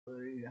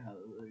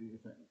hallelujah.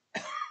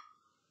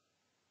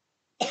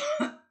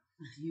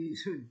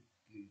 Excuse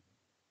me.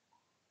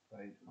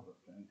 Praise the Lord.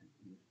 Thank you,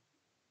 Jesus.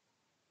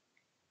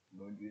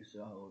 Lord, you're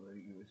so holy.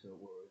 You're so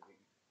worthy.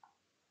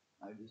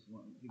 I just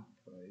want to give you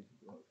praise,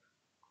 Lord,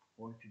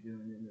 for what you're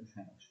doing in this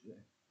house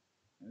today.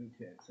 Let me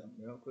tell you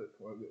something real quick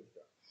before I get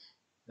started.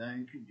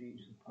 Thank you,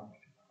 Jesus, for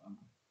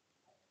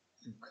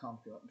some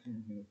confidence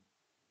in here.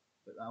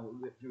 But I will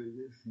get through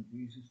this in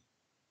Jesus'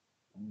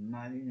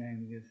 mighty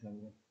name. Yes, I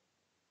will.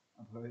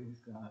 I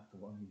praise God for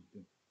what He's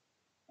doing.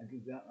 I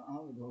give God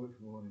all the glory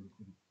for what He's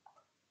doing.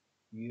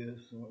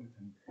 Yes, Lord,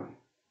 thank you.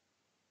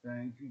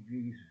 Thank you,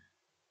 Jesus.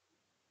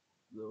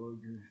 Lord,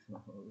 you're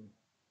so holy.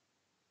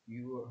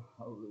 You are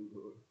holy,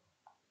 Lord.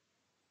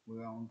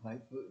 We're on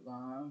Facebook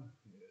Live.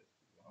 Yes,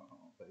 we are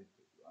on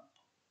Facebook Live.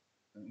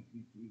 Thank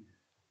you, Jesus.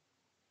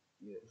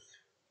 Yes.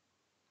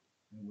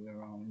 And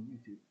we're on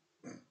YouTube.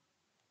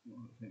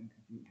 Oh, thank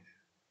you, Jesus.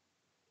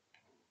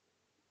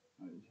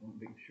 I just want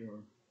to be sure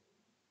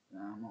that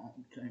I'm on.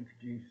 Thank you,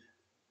 Jesus.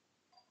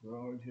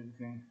 Glory to the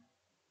King.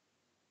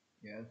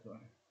 Yes, Lord.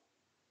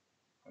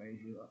 Praise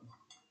you, Lord.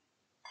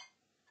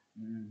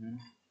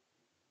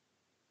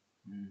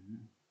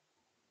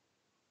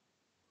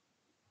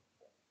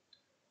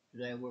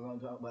 Today we're going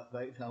to talk about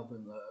faith, hope,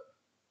 and love.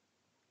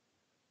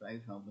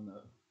 Faith, hope, and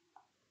love.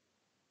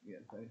 Yeah,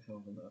 faith,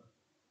 hope, and love.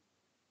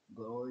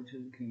 Glory to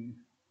the King.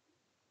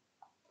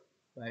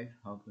 Faith,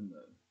 hope, and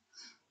love.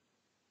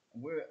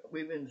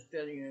 We've been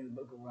studying in the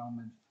book of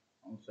Romans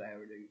on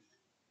Saturdays.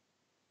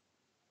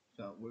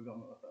 So we're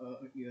going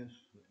to, yes.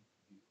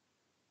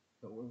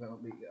 So we're going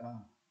to be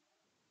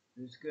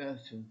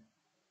discussing,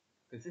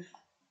 because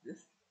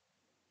this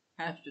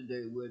has to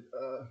do with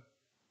the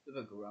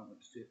book of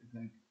Romans.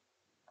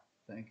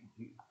 Thank you,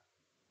 Jesus.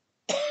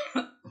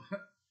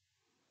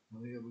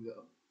 Oh, here we go.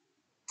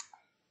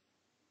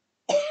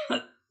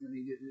 Let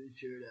me get this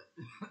shirt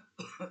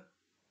up.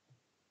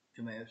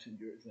 To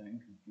Messenger,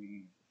 thank you,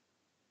 Jesus.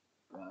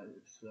 God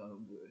is so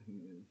good. He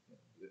is so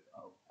good.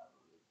 Oh,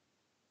 hallelujah.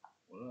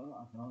 Well, I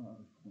thought I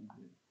was going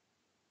to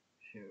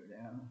share it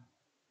out.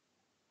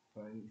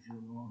 Praise the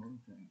Lord.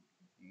 Thank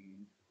you,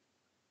 Jesus.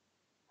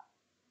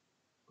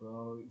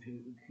 Glory to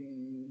the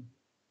King.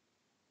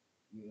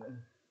 Yes.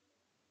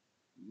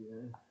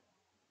 Yes.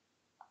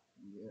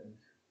 Yes.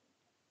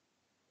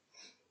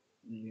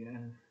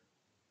 Yes.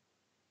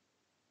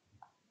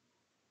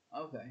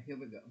 Okay, here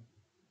we go.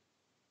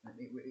 Let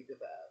me read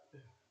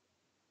about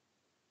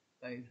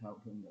faith,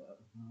 hope, and love.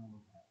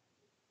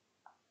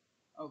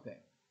 Okay.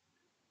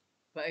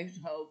 Faith,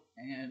 hope,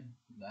 and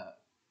love.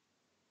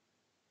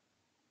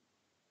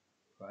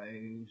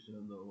 Praise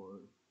the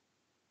Lord.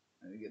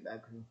 Let me get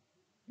back to,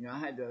 I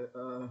had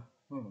to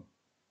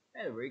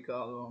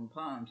recall on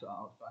Palm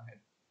Sauce.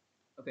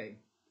 Okay,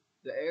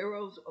 the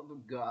arrows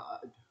of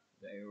God.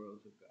 The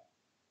arrows of God.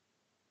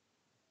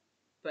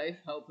 Faith,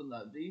 hope, and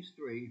love. These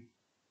three,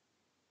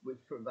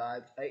 which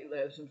provides 8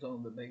 lessons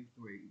on the big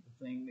three,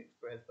 the theme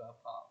expressed by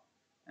Paul.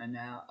 And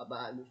now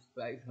abides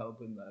faith,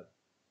 hope, and love.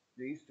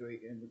 These three,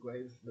 and the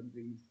greatest of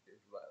these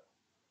is love.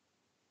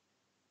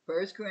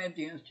 1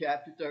 Corinthians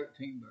chapter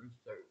 13, verse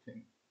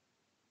 13.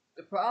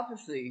 The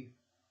prophecy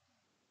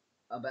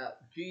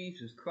about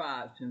Jesus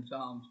Christ in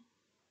Psalms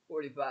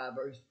 45,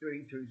 verse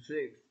 3 through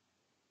 6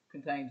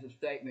 contains a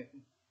statement,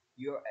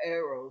 your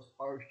arrows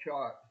are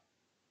sharp.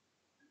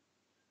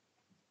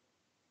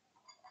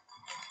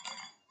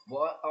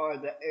 What are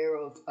the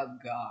arrows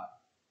of God?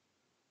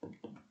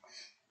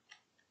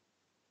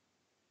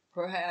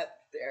 Perhaps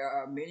there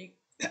are many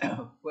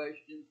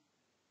questions,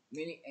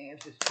 many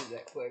answers to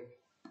that question.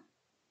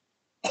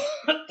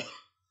 Sorry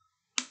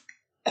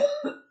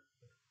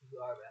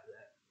about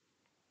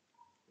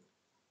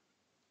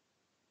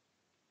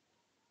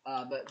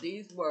that. But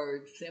these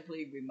words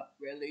simply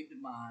readily to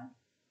mind.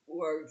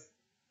 Words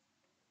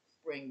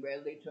spring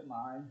readily to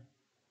mind.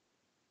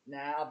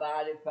 Now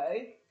abiding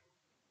faith,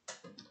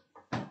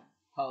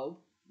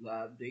 hope,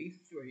 love, these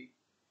three.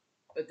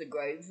 But the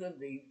greatest of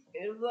these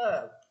is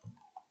love.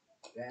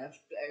 That's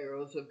the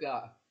arrows of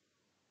God.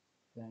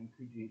 Thank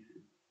you,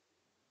 Jesus.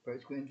 1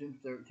 Corinthians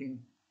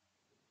 13,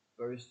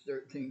 verse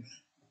 13.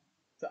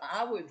 So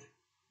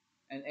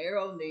an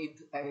arrow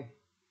needs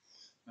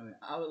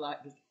I would like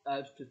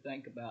us to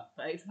think about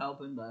faith,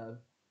 hope, and love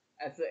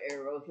as the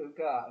arrows of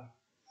God.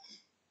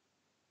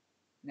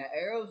 Now,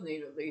 arrows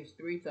need at least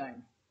 3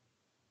 things.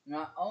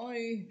 Not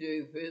only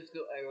do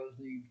physical arrows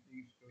need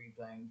these 3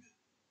 things,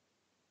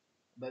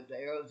 but the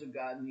arrows of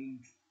God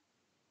need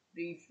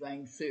these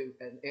things too.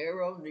 An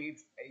arrow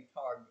needs a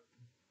target.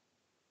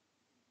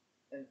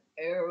 An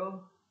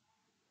arrow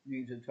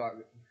needs a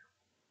target.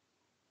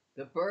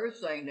 The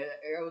first thing that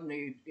an arrow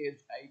needs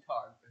is a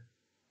target.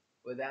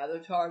 Without a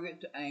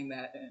target to aim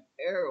at, an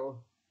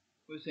arrow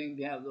would seem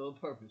to have little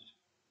purpose.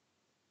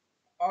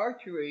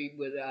 Archery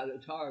without a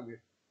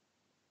target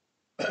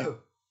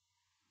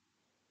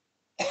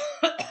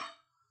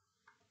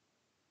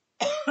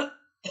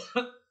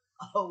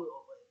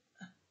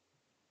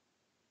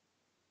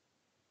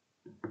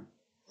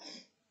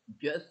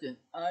just an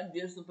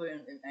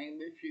undisciplined and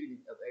aimless shooting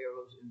of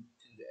arrows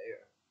into the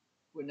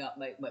would not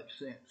make much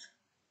sense.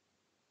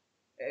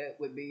 It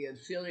would be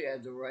as silly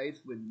as a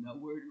race with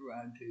nowhere to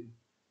run to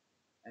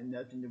and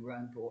nothing to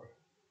run for,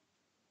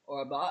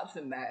 or a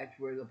boxing match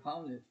where the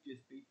opponents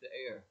just beat the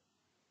air.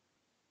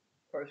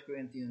 1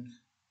 Corinthians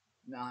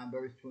 9,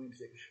 verse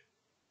 26.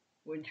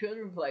 When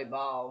children play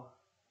ball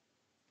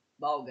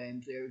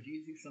games, there's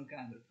usually some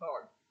kind of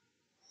target.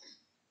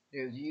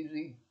 There's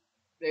usually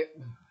there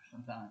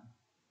sometimes.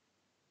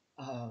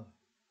 Uh,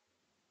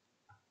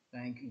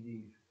 Thank you,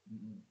 Jesus.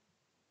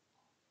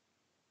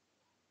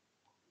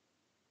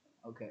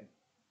 Okay.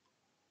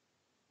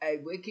 A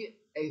wicket,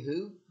 a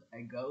hoop,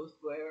 a goal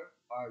square,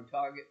 or a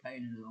target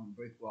painted on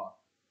brick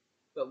wall.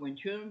 But when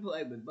children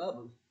play with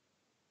bubbles,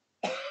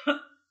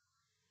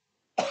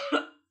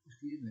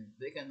 excuse me,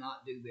 they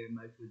cannot do very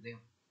much with them.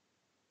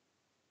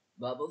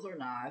 Bubbles are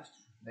nice,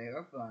 they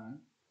are fun,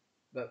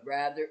 but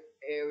rather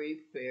airy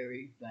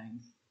fairy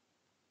things,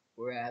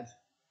 whereas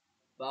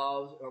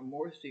balls are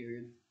more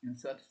serious and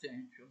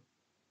substantial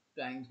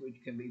things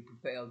which can be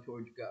propelled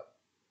towards God.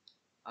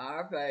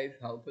 Our faith,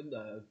 hope, and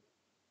love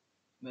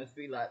must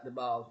be like the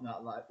balls,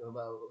 not like the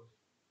bubbles.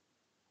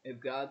 If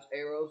God's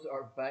arrows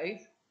are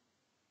faith,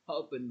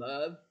 hope, and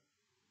love,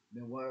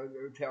 then what are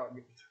their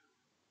targets?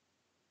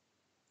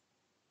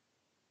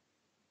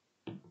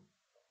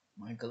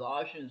 In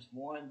Colossians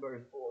 1,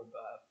 verse 4 and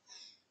 5,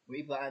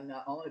 we find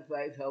not only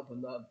faith, hope,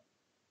 and love,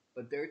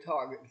 but their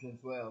targets as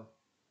well.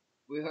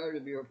 We heard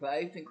of your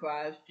faith in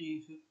Christ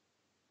Jesus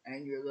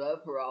and your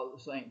love for all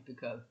the saints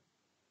because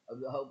of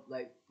the hope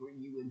laid for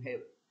you in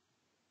heaven.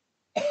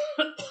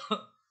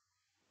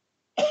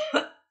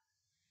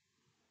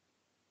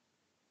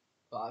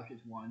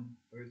 Colossians 1,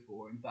 verse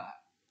 4 and 5.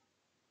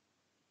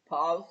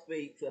 Paul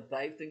speaks of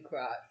faith in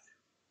Christ.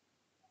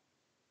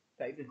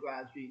 Faith in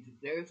Christ Jesus.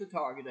 There's the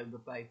target of the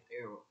faith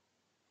arrow.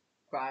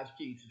 Christ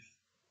Jesus.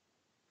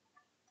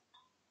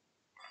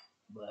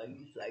 Well,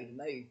 you say to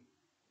me,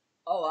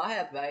 oh, I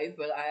have faith,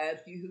 but I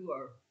ask you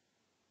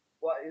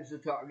what is the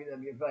target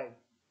of your faith?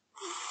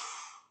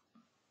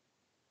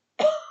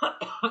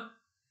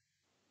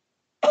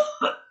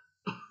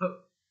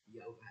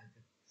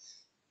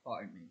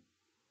 Pardon me.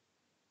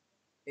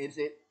 Is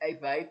it a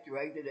faith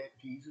directed at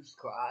Jesus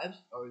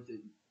Christ, or is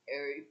it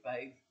airy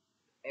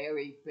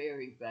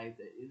fairy faith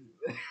that is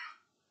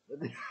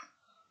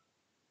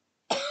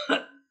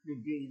to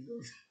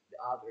Jesus, the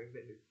author and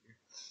finisher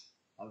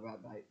of our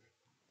faith?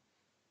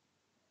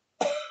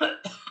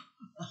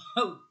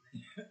 Okay.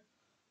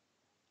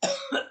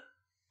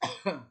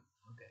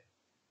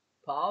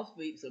 Paul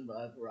speaks of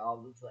love for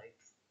all the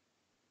saints.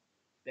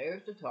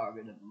 There's the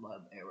target of the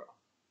love arrow.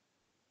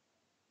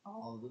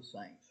 All the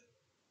saints.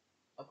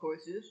 Of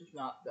course, this is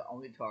not the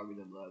only target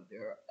of love.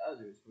 There are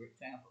others. For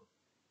example,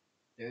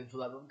 there's the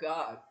love of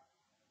God.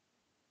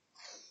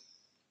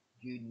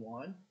 Jude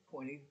 1,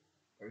 20,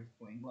 verse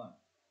 21.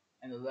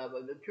 And the love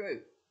of the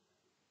truth.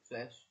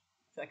 Says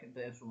 2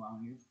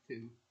 Thessalonians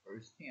 2,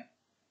 verse 10.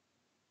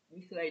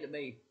 You say to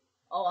me,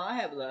 oh, I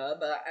have love,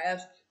 but I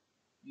ask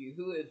you,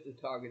 who is the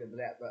target of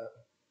that love?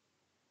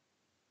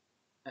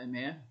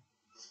 Amen.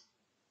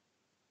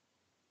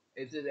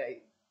 Is it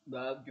a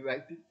love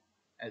directed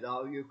at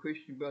all your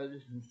Christian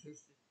brothers and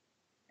sisters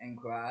in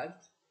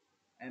Christ,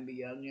 and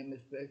beyond them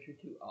especially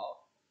to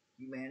all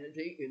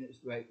humanity in its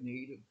great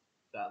need of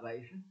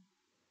salvation?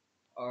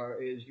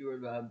 Or is your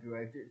love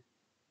directed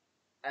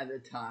at a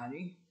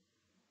tiny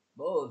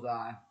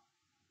bullseye,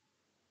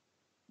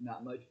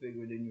 not much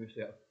bigger than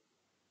yourself?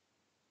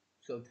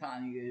 So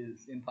tiny it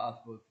is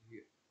impossible to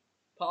hear.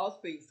 Paul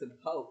speaks of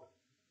hope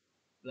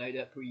laid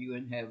up for you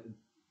in heaven.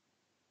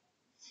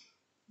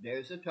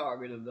 There's the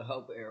target of the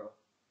hope arrow.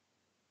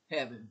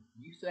 Heaven.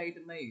 You say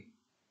to me,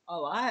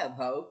 oh, I have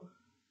hope.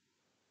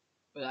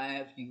 But I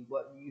ask you,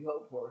 what do you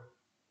hope for?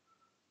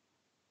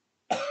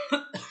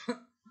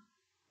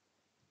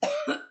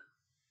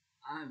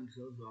 I'm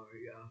so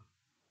sorry, y'all.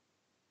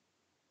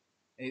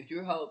 Is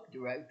your hope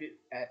directed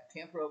at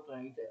temporal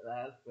things that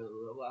last for a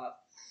little while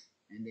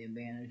and then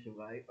vanish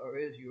away? Or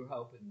is your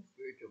hope in the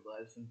spiritual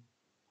blessing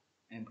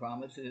and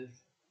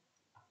promises,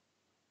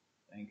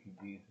 thank you,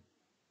 Jesus,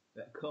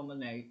 that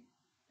culminate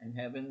in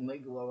heavenly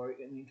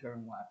glory and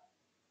eternal life?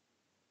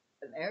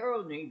 An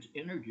arrow needs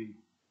energy.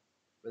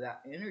 Without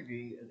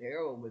energy, an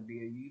arrow would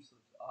be a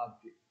useless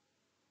object.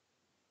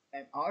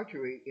 In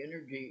archery,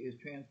 energy is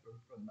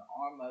transferred from the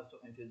arm muscle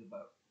into the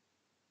bow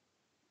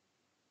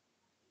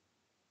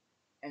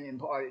and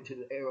imparted to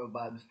the arrow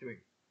by the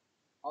string.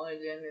 Only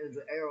then is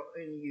the arrow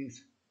in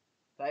use.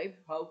 Faith,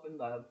 hope, and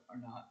love are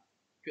not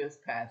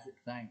just passive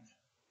things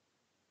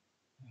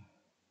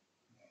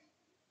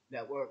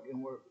that work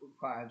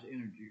requires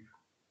energy.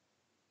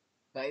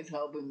 Faith,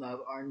 hope, and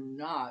love are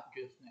not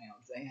just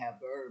nouns. They have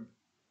verb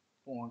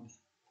forms.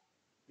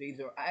 These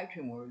are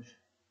action words.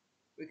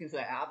 We can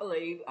say, I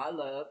believe, I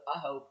love, I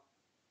hope.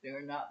 They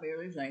are not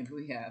merely things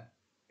we have.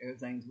 They are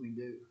things we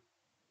do.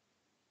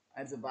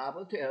 As the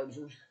Bible tells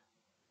us,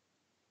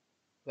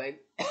 faith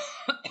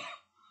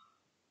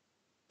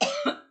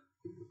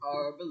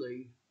or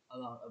belief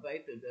alone, a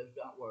faith that does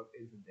not work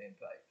is a dead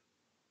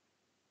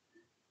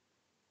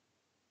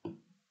faith.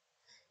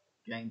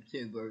 James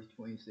 2, verse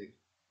 26.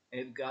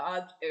 If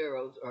God's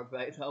arrows are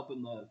faith, hope,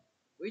 and love,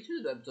 we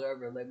should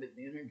observe a limited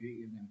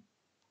energy in them.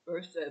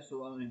 1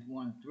 Thessalonians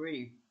 1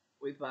 3,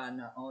 we find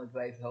not only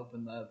faith, hope,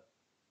 and love,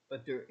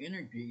 but their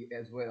energy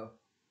as well.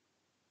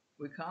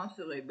 We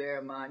constantly bear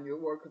in mind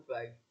your work of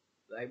faith,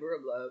 labor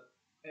of love,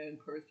 and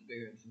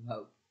perseverance of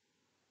hope.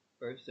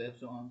 1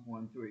 Thessalonians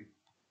 1 3.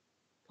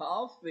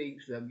 Paul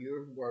speaks of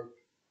your work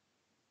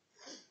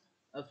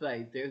of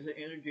faith. There's the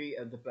energy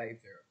of the faith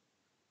there.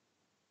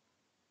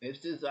 It's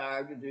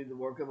desire to do the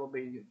work of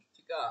obedience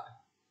to God.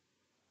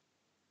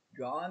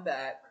 Drawing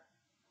back,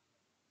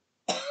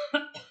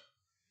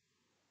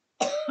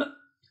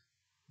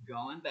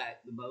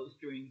 the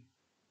bowstring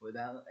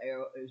without an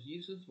arrow is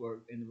useless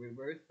work, and the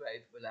reverse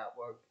faith without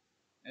work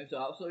is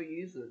also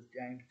useless.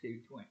 James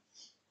 2:20.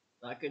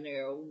 Like an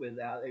arrow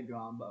without a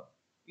drawn bow.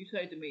 You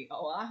say to me,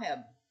 "Oh, I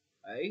have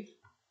faith,"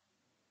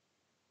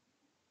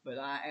 but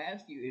I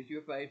ask you, is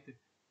your faith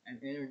an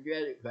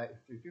energetic faith?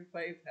 Does your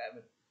faith have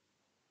an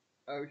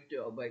urge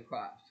to obey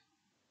Christ?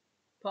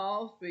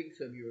 Paul speaks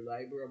of your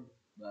labor of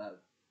love.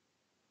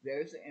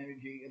 There's the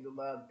energy in the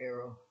love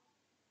arrow.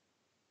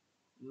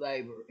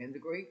 Labor. In the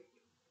Greek,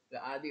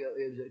 the idea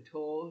is a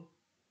toil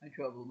and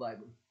troubled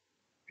labor.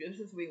 Just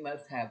as we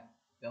must have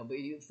the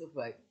obedience of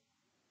faith.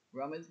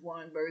 Romans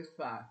 1 verse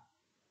 5.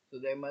 So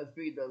there must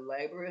be the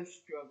laborious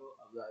struggle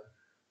of love.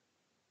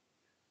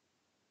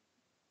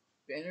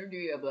 The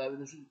energy of love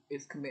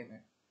is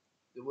commitment.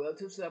 The will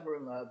to suffer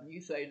in love.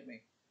 You say to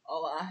me,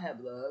 "Oh, I have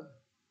love."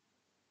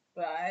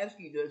 But I ask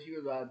you, does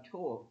your love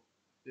toil?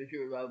 Does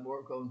your love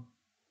work on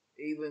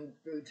even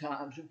through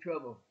times of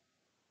trouble?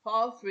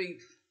 Paul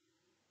speaks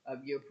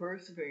of your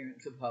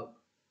perseverance of hope.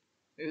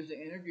 There's the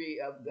energy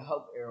of the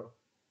hope arrow.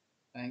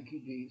 Thank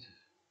you, Jesus.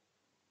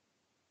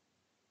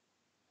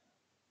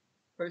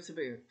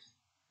 Perseverance.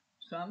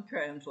 Some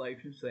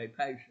translations say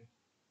patience,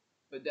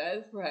 but that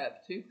is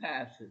perhaps too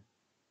passive.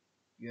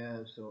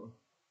 Yes, or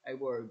a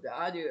word. The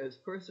idea is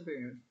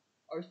perseverance,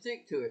 or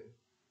stick to it.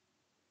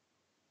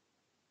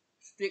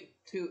 Stick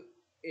to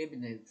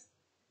evidence.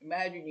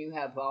 Imagine you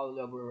have fallen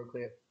over a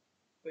cliff,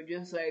 but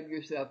just saved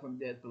yourself from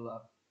death below.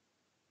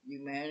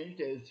 You managed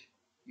as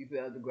you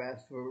fell to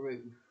grasp for a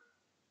roof.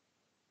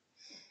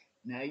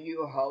 Now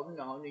you are holding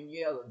on and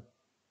yelling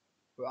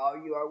for all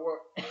you are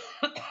worth.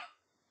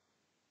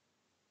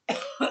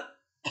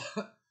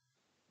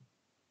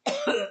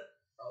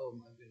 Oh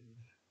my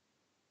goodness.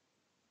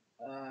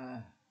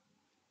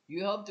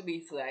 You hope to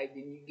be saved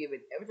and you give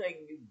it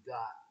everything you've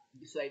got.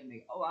 You say to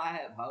me, "Oh, I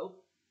have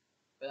hope."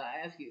 But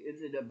I ask you,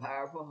 is it a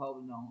powerful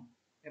holding on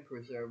and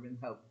preserving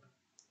hope?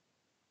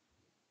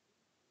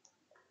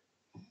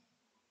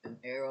 An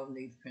arrow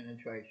needs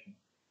penetration.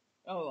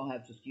 Oh, don't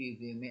have to excuse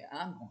me a minute.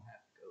 I'm going to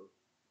have to go.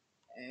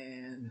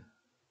 And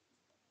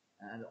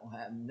I don't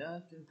have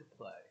nothing to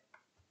play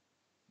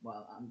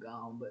while I'm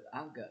gone, but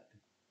I've got to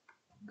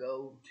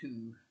go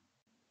to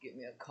get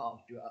me a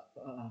cough drop.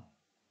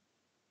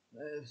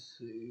 Let's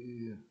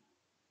see.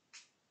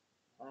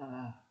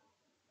 Uh,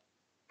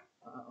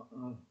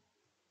 uh,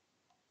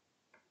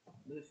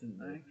 Listen,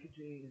 thank you,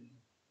 Jesus.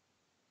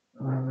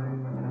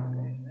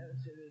 Okay,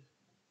 let's see this.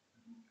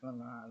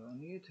 Come live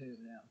on YouTube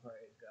now.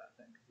 Praise God.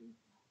 Thank you,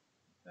 Jesus.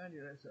 Thank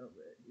you, that's so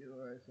good. You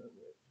are so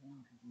good.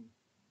 Thank you,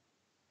 Jesus.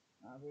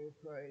 I will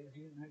praise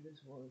you and I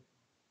just worship.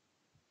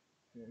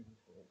 Just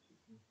worship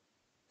you.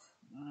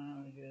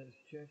 I'm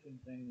just checking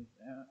things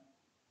out.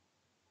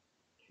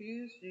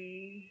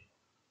 Tuesday,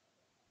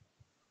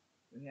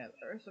 we have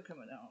Ursa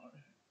coming on.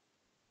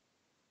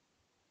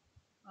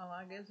 Oh,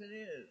 I guess it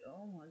is.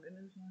 Oh my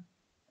goodness.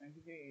 Thank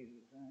you,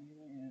 Jesus.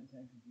 Amen.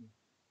 Thank you,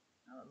 Jesus.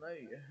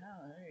 Hallelujah.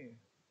 Hallelujah.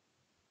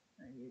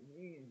 Thank you,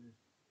 Jesus.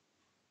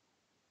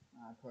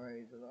 I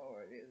praise the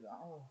Lord. It's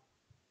all.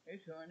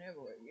 It's showing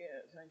everywhere.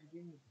 Yes, thank you,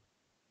 Jesus.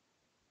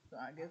 So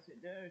I guess it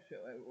does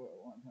show everywhere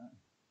at one time.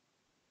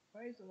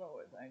 Praise the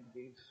Lord. Thank you,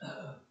 Jesus.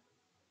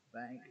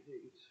 Thank you,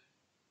 Jesus.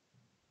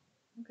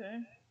 Okay.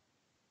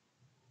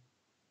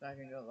 So I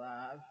can go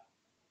live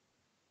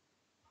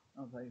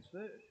on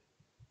Facebook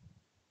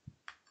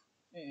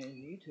and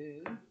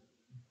YouTube.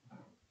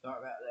 Sorry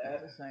about that.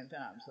 At the same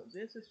time. So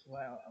this is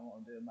how I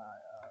want to do my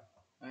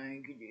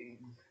thank you,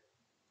 Jesus.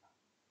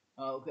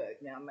 Okay,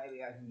 now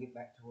maybe I can get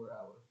back to where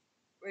I was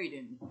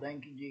reading.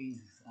 Thank you,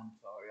 Jesus. I'm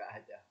sorry, I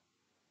had to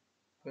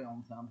put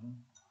on something.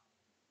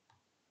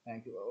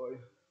 Thank you, Lord.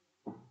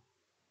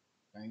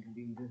 Thank you,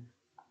 Jesus.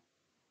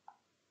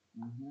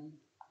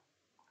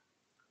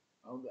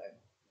 Okay.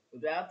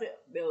 Without the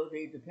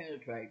ability to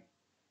penetrate,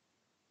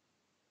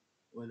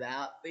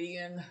 without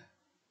being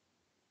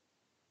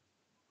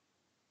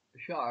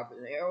sharp,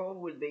 an arrow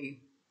would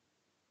be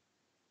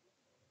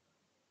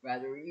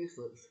rather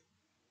useless.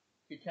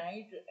 To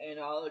change an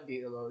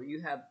ordeal,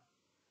 you have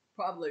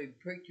probably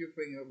pricked your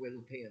finger with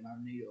a pin or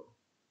needle,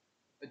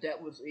 but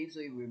that was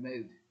easily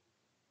removed.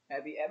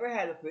 Have you ever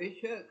had a fish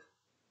hook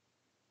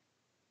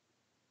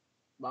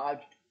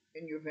lodged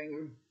in your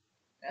finger?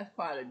 That's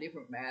quite a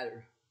different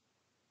matter.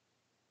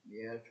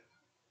 Yes.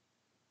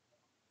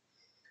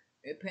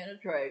 It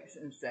penetrates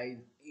and stays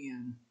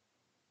in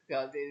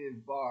because it is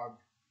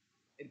barbed.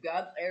 If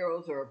God's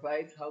arrows are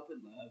faith, hope,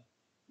 and love,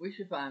 we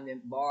should find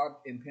them barbed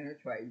and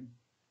penetrating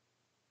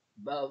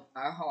both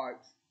our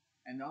hearts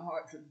and the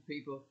hearts of the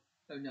people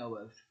who know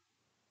us.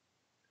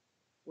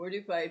 Where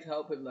do faith,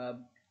 hope, and love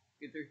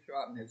get their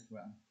sharpness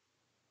from?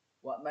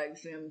 What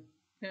makes them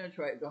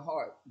penetrate the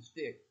heart and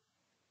stick?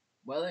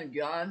 Well, in 1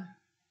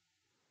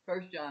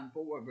 John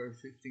 4,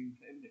 verse 16 and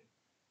 17,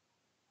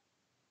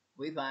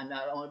 we find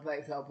not only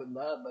faith, hope, and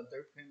love, but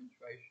their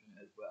penetration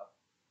as well.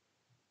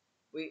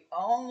 We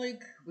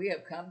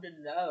have come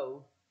to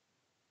know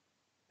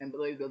and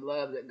believe the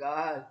love that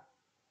God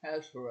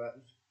has for us.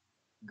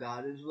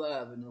 God is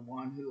love, and the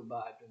one who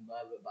abides in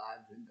love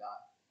abides in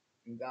God,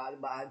 and God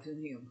abides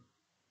in him.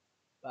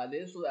 By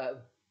this love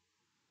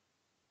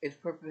is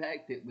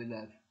perfected with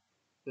us,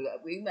 so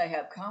that we may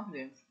have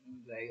confidence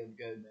in the day of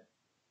judgment.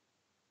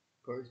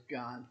 1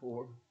 John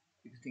 4,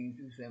 16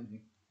 through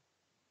 17.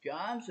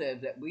 John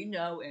says that we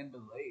know and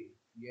believe.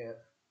 Yes,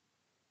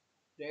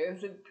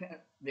 there's the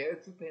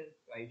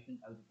penetration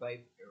of the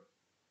faith here.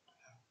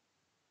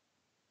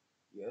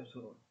 Yes,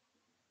 Lord.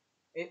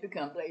 It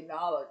becomes a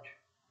knowledge.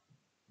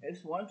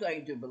 It's one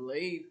thing to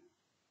believe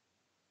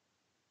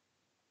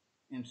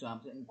in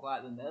something,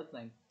 quite another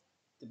thing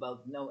to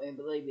both know and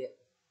believe it.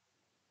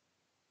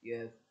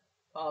 Yes.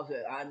 Paul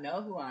said, I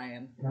know who I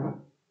am,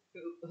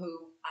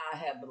 who I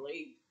have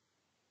believed,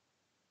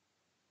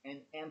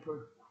 and am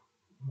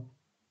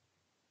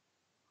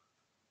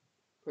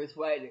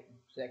persuaded.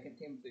 2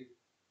 Timothy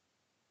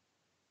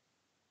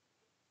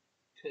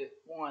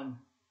 1,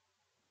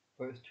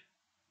 verse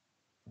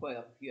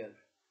 12. Yes.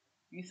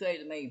 You say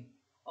to me,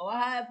 oh,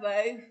 I have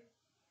faith.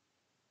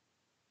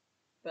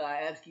 But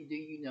I ask you, do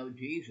you know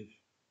Jesus?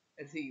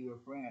 Is he your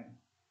friend?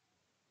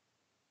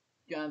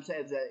 John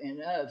says that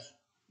in us,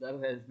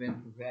 love has been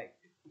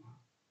perfected.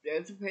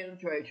 There's a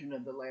penetration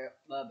of the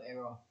love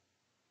arrow.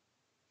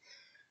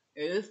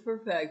 It is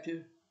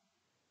perfected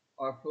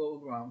or full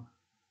grown.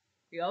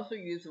 He also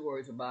used the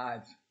words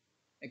abides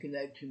in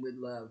connection with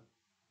love.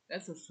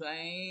 That's the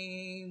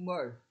same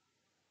word.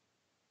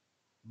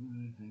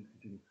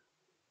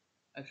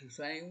 That's the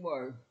same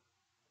word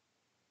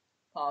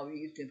Paul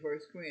used in 1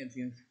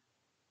 Corinthians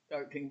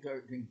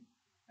 13:13.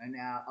 And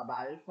now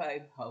abide is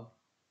faith, hope,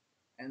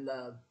 and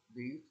love.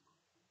 These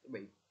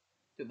three.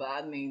 To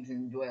abide means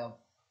indwell.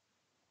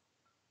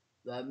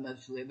 Love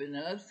must live in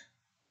us,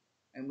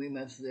 and we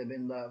must live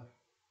in love.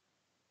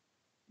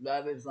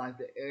 Love is like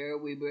the air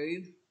we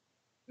breathe.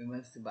 We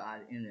must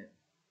abide in it.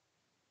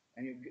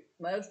 And it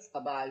must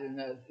abide in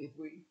us. If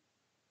we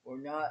were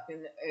not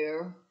in the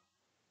air,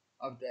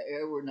 or if the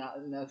air were not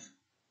in us,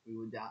 we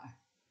would die.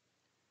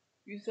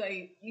 You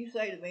say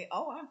to me,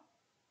 oh,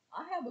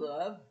 I have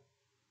love.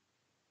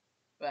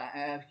 But I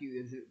ask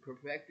you, is it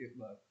perfected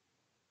love?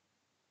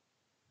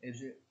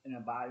 Is it an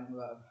abiding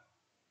love?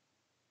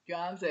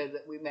 John says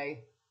that we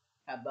may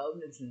have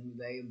boldness in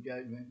the day of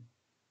judgment.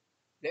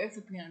 There's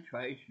a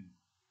penetration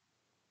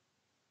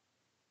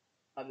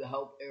of the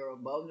hope arrow,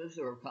 boldness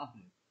or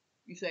confidence.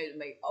 You say to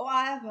me, oh,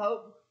 I have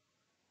hope.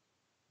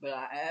 But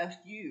I ask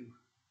you,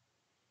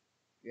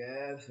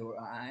 yes, or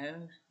I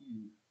ask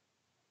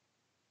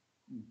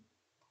you,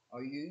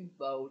 are you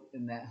bold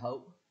in that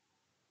hope?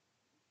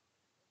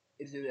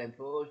 Is it a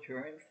full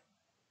assurance,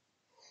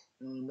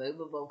 an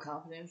unmovable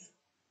confidence?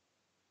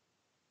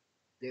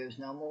 There's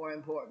no more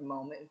important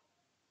moment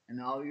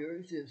in all your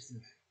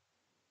existence,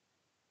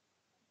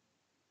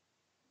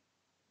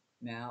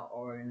 now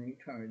or in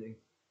eternity,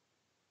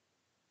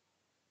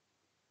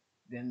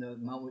 than the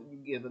moment you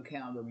give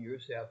account of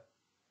yourself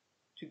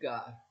to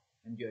God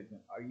in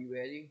judgment. Are you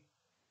ready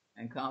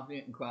and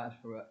confident in Christ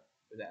for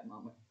that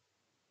moment?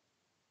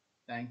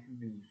 Thank you,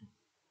 Jesus.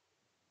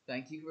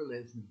 Thank you for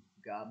listening.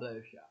 God bless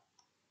you.